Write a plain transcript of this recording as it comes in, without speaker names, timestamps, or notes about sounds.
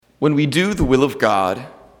When we do the will of God,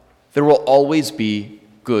 there will always be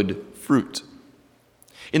good fruit.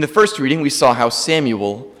 In the first reading, we saw how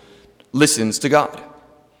Samuel listens to God,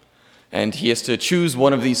 and he has to choose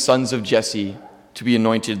one of these sons of Jesse to be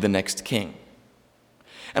anointed the next king.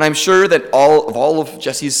 And I'm sure that all of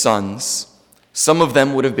Jesse's sons, some of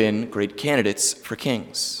them would have been great candidates for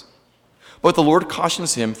kings. But the Lord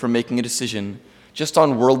cautions him from making a decision just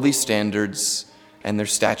on worldly standards and their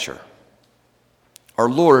stature. Our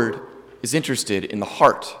Lord is interested in the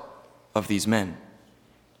heart of these men.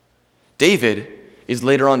 David is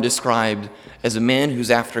later on described as a man who's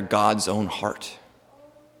after God's own heart.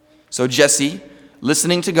 So Jesse,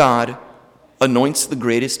 listening to God, anoints the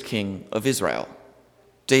greatest king of Israel,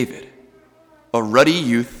 David, a ruddy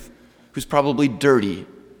youth who's probably dirty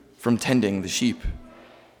from tending the sheep.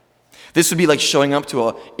 This would be like showing up to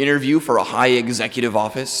an interview for a high executive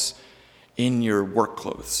office in your work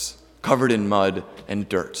clothes, covered in mud and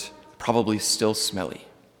dirt, probably still smelly.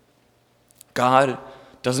 God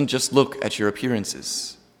doesn't just look at your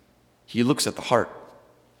appearances. He looks at the heart.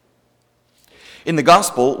 In the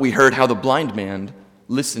gospel, we heard how the blind man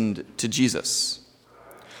listened to Jesus.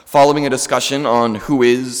 Following a discussion on who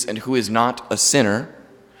is and who is not a sinner,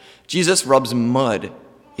 Jesus rubs mud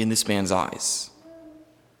in this man's eyes.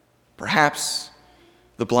 Perhaps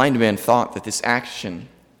the blind man thought that this action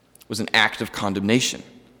was an act of condemnation,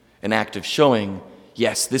 an act of showing,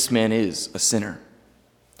 yes, this man is a sinner.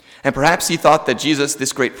 And perhaps he thought that Jesus,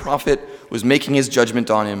 this great prophet, was making his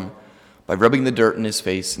judgment on him by rubbing the dirt in his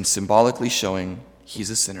face and symbolically showing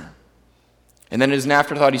he's a sinner. And then as an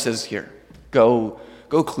afterthought, he says, here, go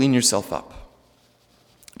clean yourself up.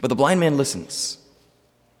 But the blind man listens.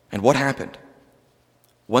 And what happened?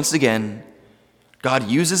 Once again, God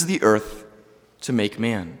uses the earth to make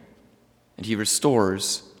man, and he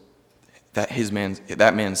restores that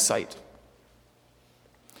man's sight.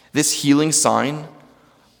 This healing sign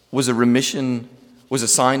was a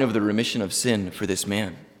sign of the remission of sin for this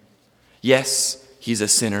man. Yes, he's a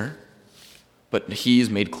sinner, but he is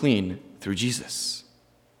made clean through Jesus.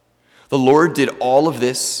 The Lord did all of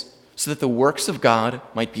this so that the works of God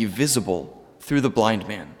might be visible through the blind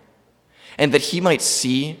man, and that he might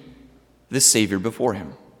see the Savior before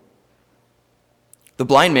him. The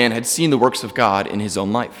blind man had seen the works of God in his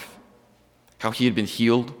own life, how he had been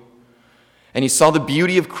healed, and he saw the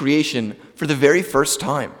beauty of creation for the very first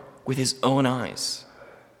time with his own eyes.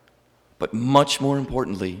 But much more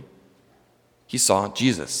importantly, he saw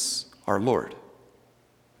Jesus, our Lord.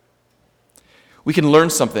 We can learn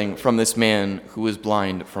something from this man who was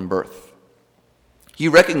blind from birth. He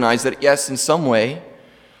recognized that, yes, in some way,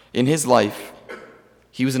 in his life,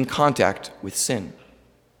 he was in contact with sin.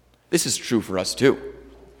 This is true for us too.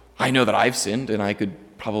 I know that I've sinned, and I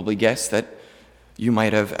could probably guess that you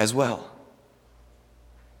might have as well.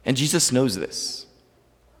 And Jesus knows this.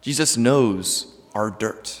 Jesus knows our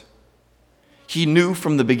dirt. He knew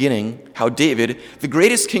from the beginning how David, the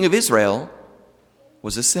greatest king of Israel,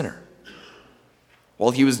 was a sinner.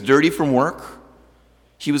 While he was dirty from work,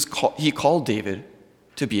 he called David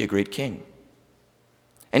to be a great king.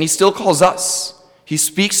 And he still calls us. He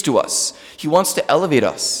speaks to us. He wants to elevate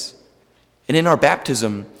us. And in our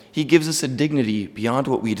baptism, he gives us a dignity beyond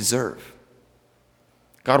what we deserve.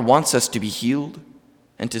 God wants us to be healed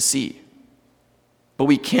and to see. But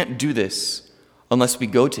we can't do this unless we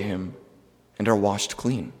go to him and are washed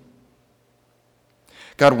clean.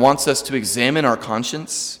 God wants us to examine our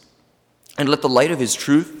conscience and let the light of his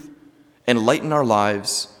truth enlighten our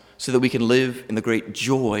lives so that we can live in the great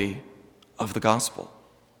joy of the gospel.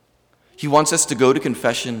 He wants us to go to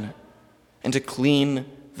confession and to clean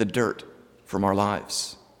the dirt from our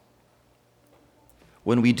lives.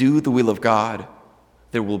 When we do the will of God,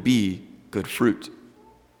 there will be good fruit.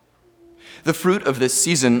 The fruit of this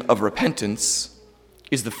season of repentance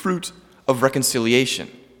is the fruit of reconciliation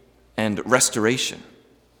and restoration.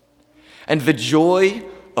 And the joy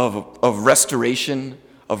of restoration,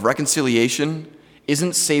 of reconciliation,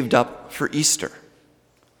 isn't saved up for Easter.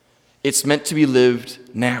 It's meant to be lived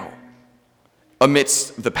now,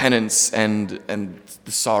 amidst the penance and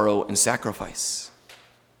the sorrow and sacrifice.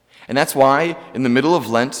 And that's why, in the middle of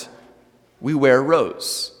Lent, we wear a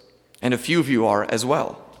rose, and a few of you are as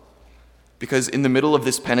well. Because in the middle of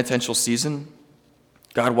this penitential season,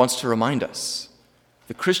 God wants to remind us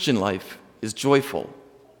the Christian life is joyful.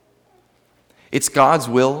 It's God's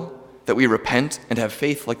will that we repent and have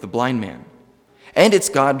faith like the blind man. And it's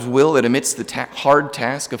God's will that amidst the hard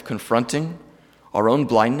task of confronting our own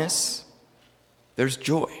blindness, there's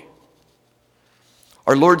joy.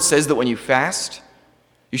 Our Lord says that when you fast,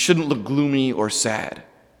 you shouldn't look gloomy or sad,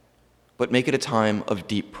 but make it a time of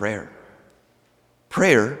deep prayer.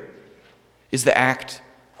 Prayer is the act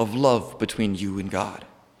of love between you and God.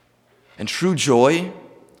 And true joy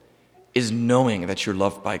is knowing that you're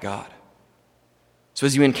loved by God. So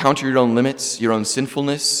as you encounter your own limits, your own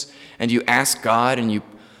sinfulness, and you ask God and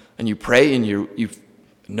you pray and you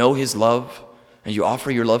know his love and you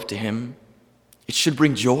offer your love to him, it should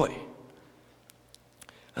bring joy.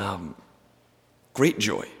 Great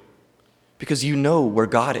joy. Because you know where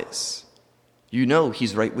God is. You know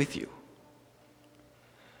he's right with you.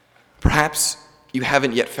 Perhaps you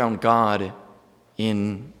haven't yet found God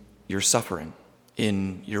in your suffering,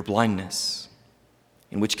 in your blindness,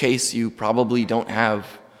 in which case you probably don't have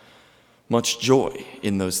much joy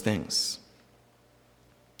in those things.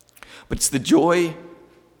 But it's the joy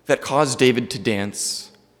that caused David to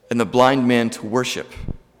dance and the blind man to worship.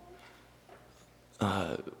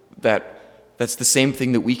 That's the same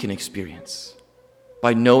thing that we can experience.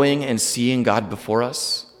 By knowing and seeing God before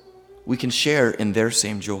us, we can share in their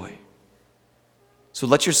same joy. So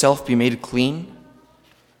let yourself be made clean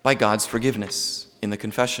by God's forgiveness in the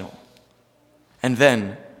confessional. And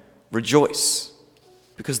then rejoice,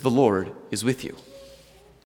 because the Lord is with you.